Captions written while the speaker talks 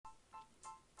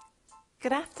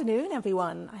Good afternoon,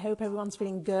 everyone. I hope everyone's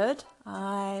feeling good.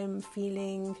 I'm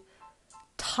feeling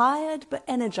tired but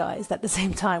energized at the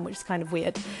same time, which is kind of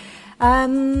weird.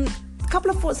 A couple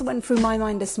of thoughts that went through my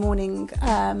mind this morning,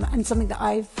 and something that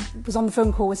I was on the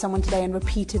phone call with someone today and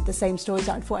repeated the same stories.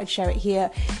 I thought I'd share it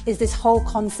here, is this whole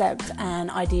concept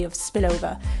and idea of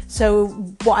spillover. So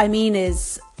what I mean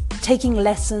is taking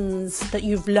lessons that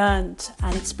you've learned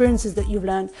and experiences that you've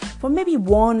learned from maybe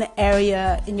one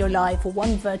area in your life or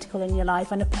one vertical in your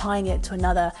life and applying it to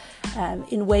another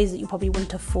in ways that you probably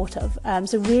wouldn't have thought of.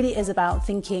 So really is about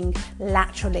thinking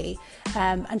laterally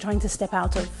and trying to step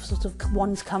out of sort of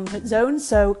one's comfort zone.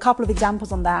 So a couple of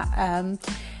examples on that.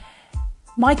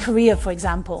 My career, for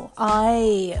example,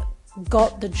 I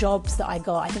got the jobs that I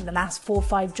got, I think the last 4 or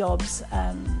 5 jobs,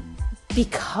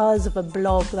 because of a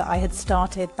blog that I had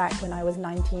started back when I was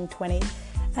 19, 20.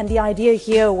 And the idea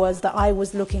here was that I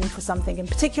was looking for something in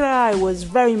particular. I was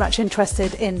very much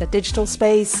interested in the digital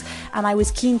space, and I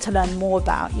was keen to learn more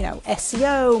about,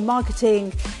 SEO,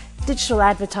 marketing, digital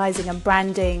advertising and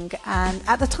branding. And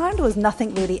at the time, there was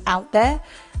nothing really out there.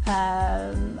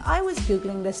 I was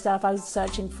Googling this stuff, I was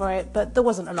searching for it, but there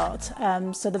wasn't a lot.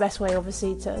 So the best way,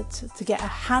 obviously, to get a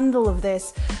handle of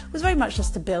this was very much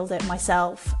just to build it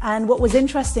myself. And what was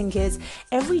interesting is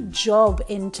every job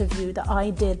interview that I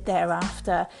did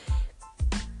thereafter,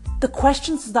 the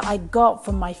questions that I got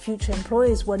from my future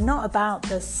employers were not about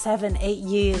the 7-8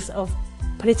 years of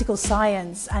political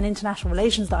science and international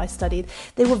relations that I studied.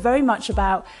 They were very much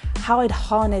about how I'd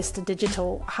harnessed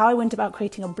digital, how I went about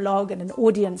creating a blog and an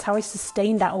audience, how I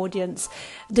sustained that audience.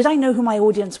 Did I know who my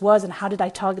audience was and how did I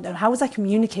target them? How was I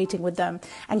communicating with them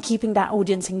and keeping that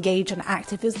audience engaged and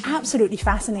active? It was absolutely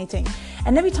fascinating.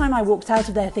 And every time I walked out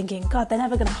of there thinking, God, they're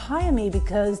never going to hire me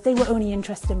because they were only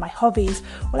interested in my hobbies.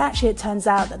 Well, actually, it turns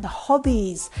out that the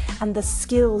hobbies and the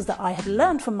skills that I had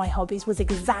learned from my hobbies was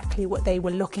exactly what they were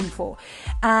looking for.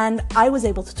 And I was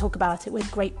able to talk about it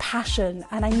with great passion,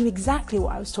 and I knew exactly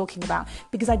what I was talking about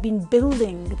because I'd been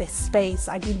building this space,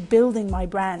 I'd been building my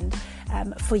brand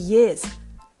for years.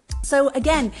 So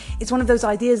again, it's one of those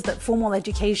ideas that formal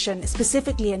education,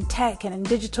 specifically in tech and in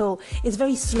digital, is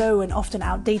very slow and often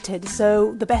outdated.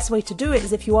 So the best way to do it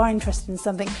is, if you are interested in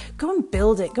something, go and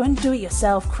build it, go and do it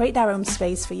yourself, create that own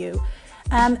space for you.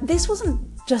 This doesn't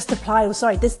just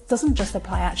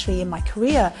apply actually in my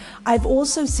career. I've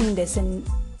also seen this in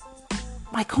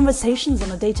my conversations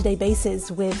on a day-to-day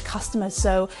basis with customers.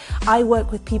 So I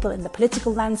work with people in the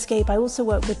political landscape. I also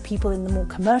work with people in the more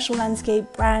commercial landscape,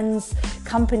 brands,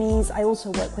 companies. I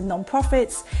also work with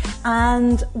non-profits.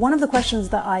 And one of the questions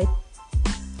that I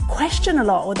question a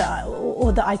lot,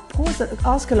 or that I pause to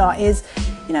ask a lot is,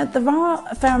 there are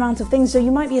a fair amount of things. So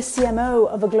you might be a CMO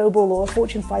of a global or a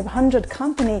Fortune 500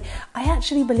 company. I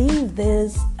actually believe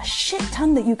there's a shit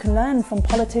ton that you can learn from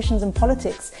politicians and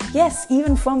politics. Yes,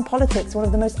 even from politics, one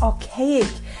of the most archaic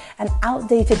and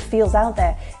outdated fields out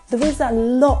there. There is a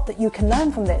lot that you can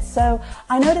learn from this. So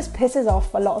I know this pisses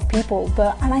off a lot of people,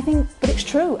 but it's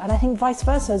true. And I think vice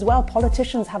versa as well.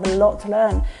 Politicians have a lot to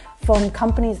learn from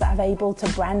companies that are able to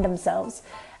brand themselves.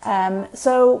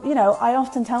 I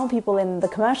often tell people in the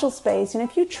commercial space,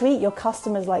 if you treat your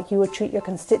customers like you would treat your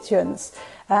constituents,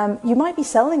 you might be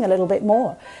selling a little bit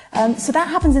more. So that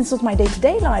happens in sort of my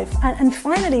day-to-day life. And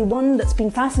finally, one that's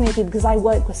been fascinating because I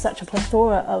work with such a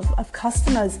plethora of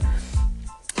customers.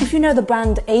 If you know the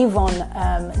brand Avon,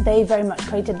 they very much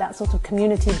created that sort of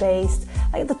community-based,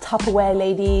 like the Tupperware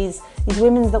ladies, these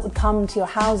women that would come to your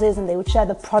houses and they would share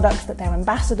the products that they're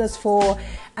ambassadors for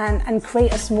and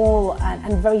create a small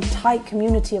and very tight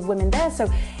community of women there. So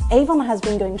Avon has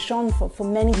been going strong for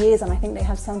many years, and I think they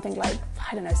have something like,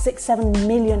 6-7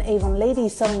 million Avon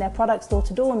ladies selling their products door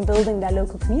to door and building their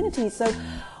local communities. So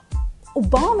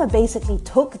Obama basically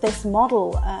took this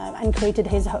model and created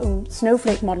his own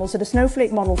snowflake model. So the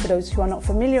snowflake model, for those who are not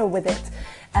familiar with it,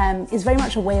 is very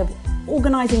much a way of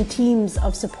organizing teams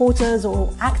of supporters or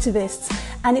activists.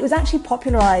 And it was actually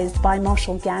popularized by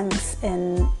Marshall Gantz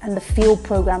and the field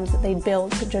programs that they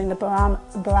built during the Barack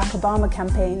Obama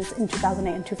campaigns in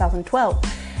 2008 and 2012.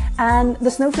 And the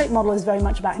snowflake model is very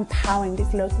much about empowering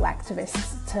these local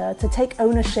activists to take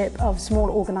ownership of small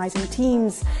organizing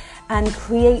teams and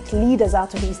create leaders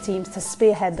out of these teams to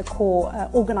spearhead the core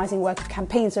organizing work of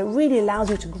campaigns. So it really allows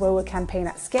you to grow a campaign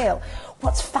at scale.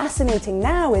 What's fascinating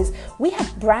now is we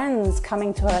have brands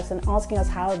coming to us and asking us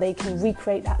how they can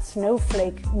recreate that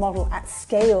snowflake model at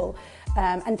scale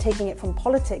and taking it from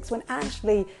politics, when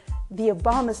actually the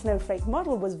Obama snowflake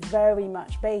model was very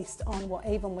much based on what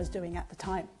Avon was doing at the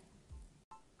time.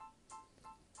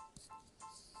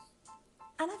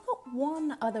 And I've got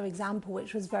one other example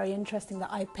which was very interesting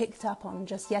that I picked up on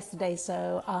just yesterday.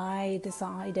 So I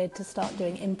decided to start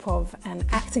doing improv and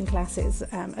acting classes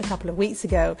a couple of weeks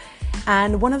ago.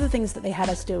 And one of the things that they had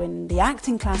us do in the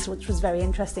acting class, which was very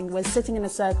interesting, was sitting in a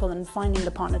circle and finding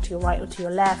the partner to your right or to your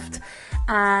left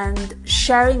and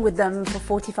sharing with them for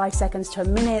 45 seconds to a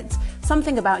minute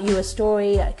something about you, a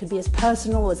story. It could be as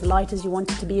personal, as light as you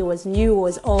want it to be, or as new or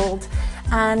as old.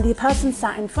 And the person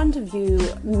sat in front of you,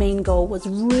 main goal was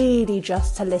really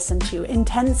just to listen to you,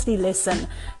 intensely listen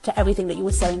to everything that you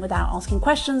were saying without asking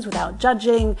questions, without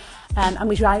judging, and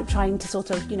without trying to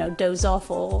sort of, doze off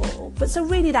but so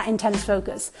really that intense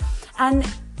focus. And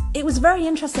it was very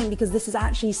interesting because this is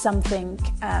actually something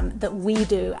that we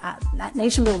do at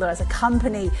Nation Builder as a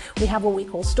company. We have what we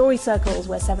call story circles,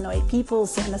 where 7 or 8 people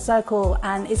sit in a circle,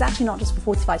 and it's actually not just for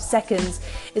 45 seconds,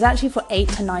 it's actually for 8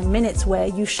 to 9 minutes where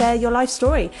you share your life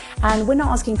story. And we're not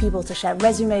asking people to share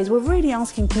resumes, we're really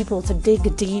asking people to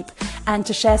dig deep and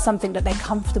to share something that they're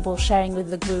comfortable sharing with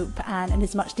the group and in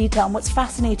as much detail. And what's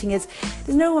fascinating is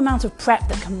there's no amount of prep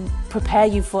that can prepare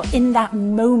you for, in that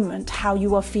moment, how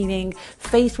you are feeling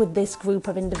faced with this group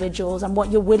of individuals and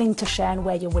what you're willing to share and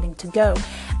where you're willing to go.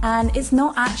 And it's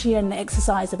not actually an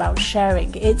exercise about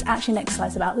sharing, it's actually an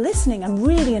exercise about listening and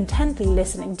really intently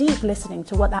listening, deep listening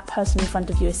to what that person in front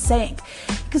of you is saying.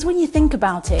 Because when you think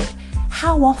about it,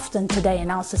 how often today in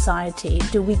our society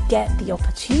do we get the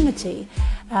opportunity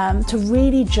to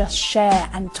really just share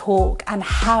and talk and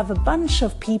have a bunch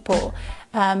of people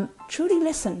truly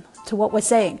listen to what we're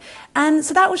saying? And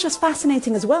so that was just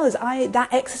fascinating as well, as that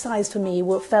exercise for me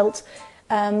felt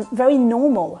very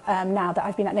normal now that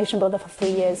I've been at Nation Builder for 3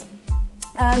 years.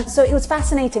 So it was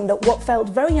fascinating that what felt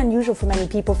very unusual for many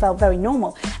people felt very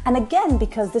normal. And again,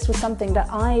 because this was something that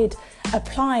I'd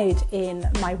applied in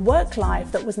my work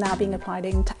life that was now being applied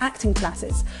into acting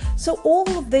classes. So all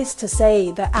of this to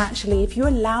say that actually, if you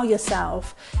allow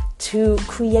yourself to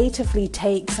creatively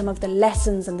take some of the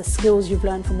lessons and the skills you've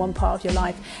learned from one part of your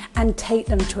life and take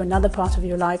them to another part of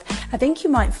your life, I think you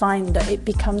might find that it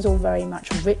becomes all very much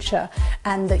richer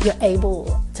and that you're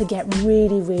able to get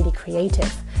really, really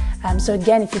creative. So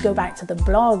again, if you go back to the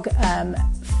blog,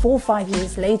 4 or 5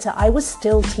 years later, I was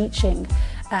still teaching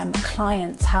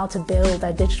clients how to build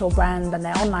their digital brand and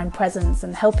their online presence,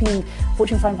 and helping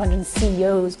Fortune 500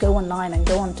 CEOs go online and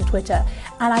go onto Twitter.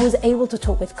 And I was able to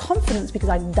talk with confidence because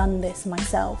I'd done this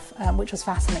myself, which was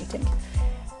fascinating.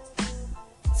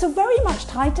 So very much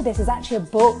tied to this is actually a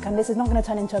book, and this is not going to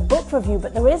turn into a book review,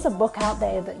 but there is a book out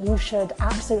there that you should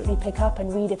absolutely pick up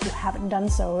and read if you haven't done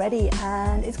so already,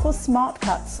 and it's called Smart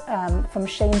Cuts from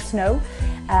Shane Snow,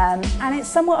 and it's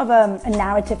somewhat of a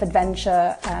narrative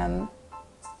adventure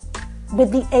with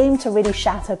the aim to really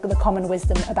shatter the common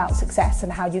wisdom about success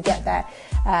and how you get there.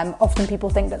 Often people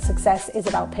think that success is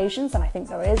about patience, and I think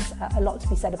there is a lot to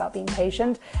be said about being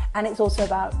patient, and it's also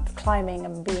about climbing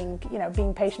and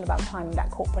being patient about climbing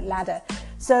that corporate ladder.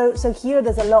 So here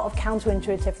there's a lot of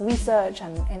counterintuitive research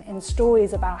and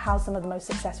stories about how some of the most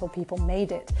successful people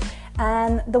made it.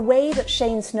 And the way that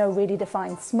Shane Snow really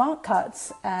defines smart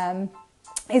cuts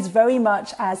is very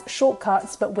much as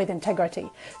shortcuts, but with integrity.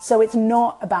 So it's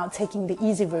not about taking the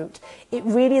easy route. It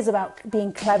really is about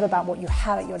being clever about what you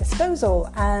have at your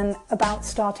disposal and about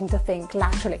starting to think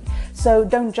laterally. So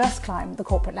don't just climb the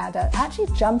corporate ladder, actually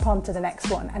jump onto the next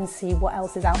one and see what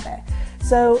else is out there.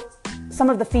 So some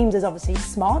of the themes is obviously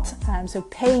smart. So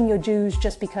paying your dues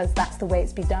just because that's the way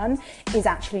it's been done is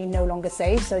actually no longer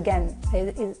safe. So again,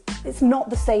 it's not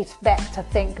the safe bet to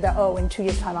think that, in 2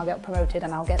 years' time I'll get promoted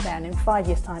and I'll get there, and in 5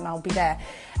 years' time I'll be there.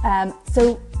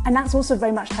 And that's also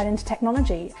very much tied into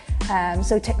technology.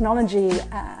 So technology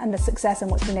and the success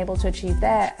and what's been able to achieve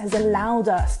there has allowed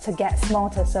us to get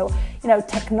smarter. So,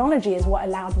 technology is what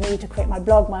allowed me to create my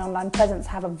blog, my online presence,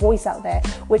 have a voice out there,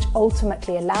 which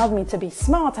ultimately allowed me to be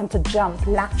smart and to jump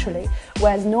laterally,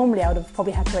 whereas normally I would have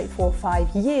probably had to wait 4 or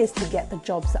 5 years to get the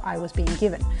jobs that I was being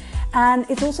given. And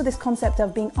it's also this concept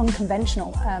of being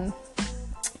unconventional.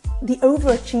 The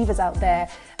overachievers out there,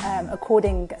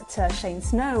 according to Shane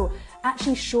Snow,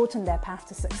 actually shorten their path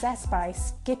to success by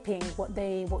skipping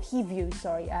what he views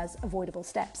as avoidable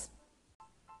steps.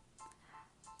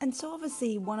 And so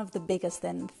obviously one of the biggest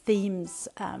themes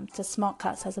to Smart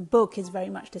Cuts as a book is very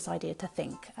much this idea to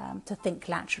think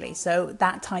laterally. So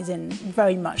that ties in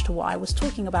very much to what I was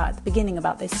talking about at the beginning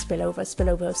about this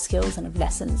spillover of skills and of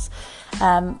lessons.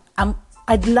 And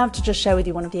I'd love to just share with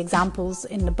you one of the examples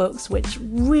in the books which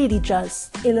really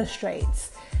just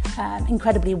illustrates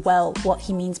incredibly well what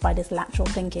he means by this lateral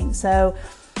thinking. So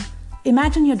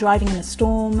imagine you're driving in a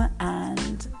storm,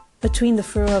 and between the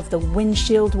fur of the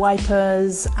windshield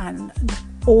wipers and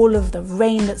all of the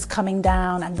rain that's coming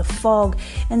down and the fog.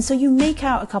 And so you make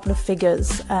out a couple of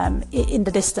figures in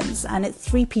the distance, and it's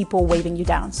 3 people waving you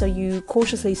down. So you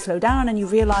cautiously slow down and you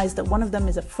realize that one of them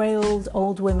is a frail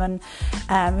old woman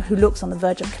who looks on the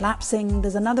verge of collapsing.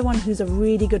 There's another one who's a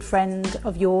really good friend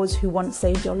of yours who once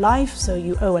saved your life, so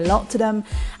you owe a lot to them.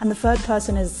 And the third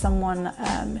person is someone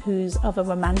who's of a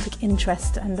romantic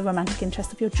interest, and the romantic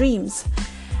interest of your dreams.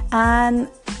 And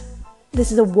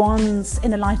this is a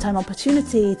once-in-a-lifetime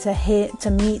opportunity to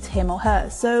meet him or her.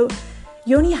 So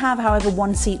you only have, however,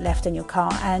 1 seat left in your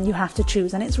car, and you have to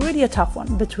choose. And it's really a tough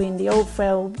one between the old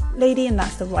frail lady, and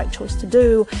that's the right choice to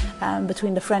do,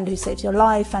 between the friend who saves your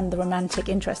life and the romantic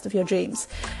interest of your dreams.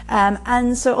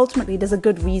 And so ultimately, there's a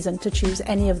good reason to choose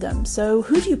any of them. So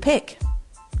who do you pick?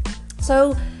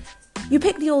 So you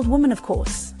pick the old woman, of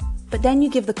course. But then you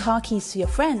give the car keys to your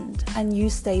friend and you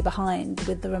stay behind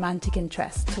with the romantic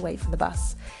interest to wait for the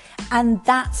bus. And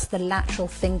that's the lateral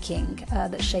thinking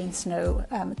that Shane Snow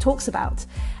talks about.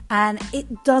 And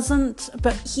it doesn't,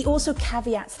 but he also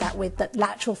caveats that with that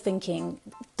lateral thinking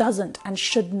doesn't and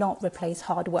should not replace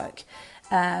hard work.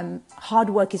 Hard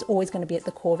work is always going to be at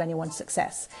the core of anyone's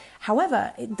success.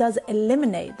 However, it does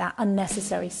eliminate that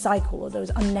unnecessary cycle or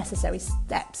those unnecessary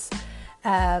steps.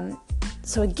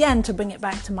 So again, to bring it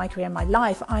back to my career and my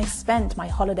life, I spent my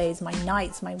holidays, my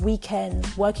nights, my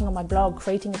weekends working on my blog,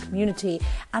 creating a community.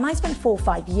 And I spent 4 or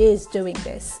 5 years doing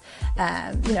this,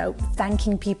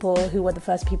 thanking people who were the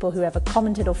first people who ever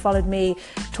commented or followed me,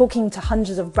 talking to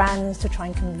hundreds of brands to try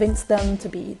and convince them to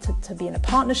be in a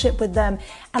partnership with them.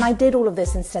 And I did all of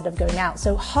this instead of going out.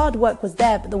 So hard work was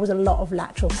there, but there was a lot of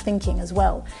lateral thinking as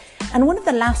well. And one of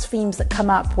the last themes that come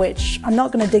up, which I'm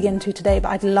not going to dig into today, but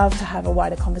I'd love to have a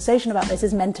wider conversation about this,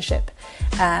 is mentorship.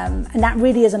 And that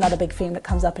really is another big theme that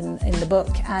comes up in the book.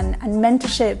 And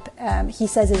mentorship, he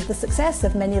says, is the success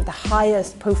of many of the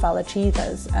highest profile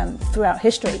achievers throughout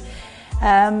history.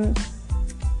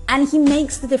 And he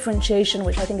makes the differentiation,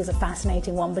 which I think is a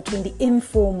fascinating one, between the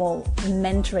informal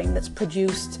mentoring that's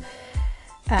produced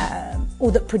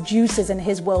or that produces in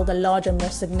his world a larger, more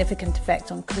significant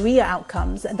effect on career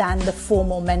outcomes than the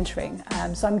formal mentoring.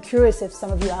 So I'm curious if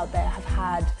some of you out there have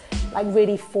had like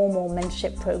really formal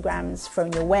mentorship programs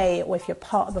thrown your way, or if you're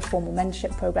part of a formal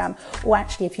mentorship program, or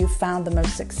actually if you found the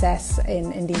most success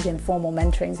in these informal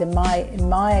mentorings. In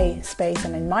my space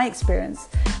and in my experience,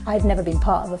 I've never been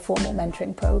part of a formal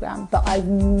mentoring program, but I've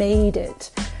made it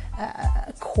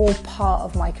a core part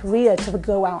of my career to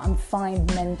go out and find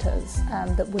mentors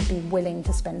that would be willing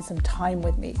to spend some time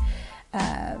with me.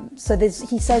 So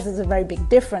he says there's a very big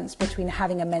difference between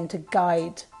having a mentor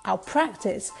guide our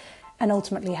practice and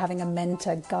ultimately having a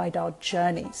mentor guide our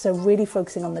journey. So really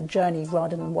focusing on the journey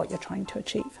rather than what you're trying to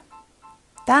achieve.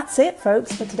 That's it,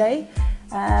 folks, for today.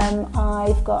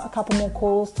 I've got a couple more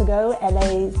calls to go.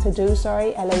 LA's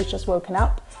just woken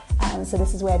up. And so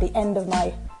this is where the end of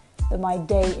my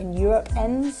day in Europe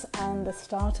ends and the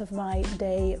start of my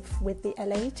day with the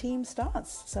LA team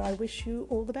starts. So I wish you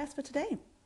all the best for today.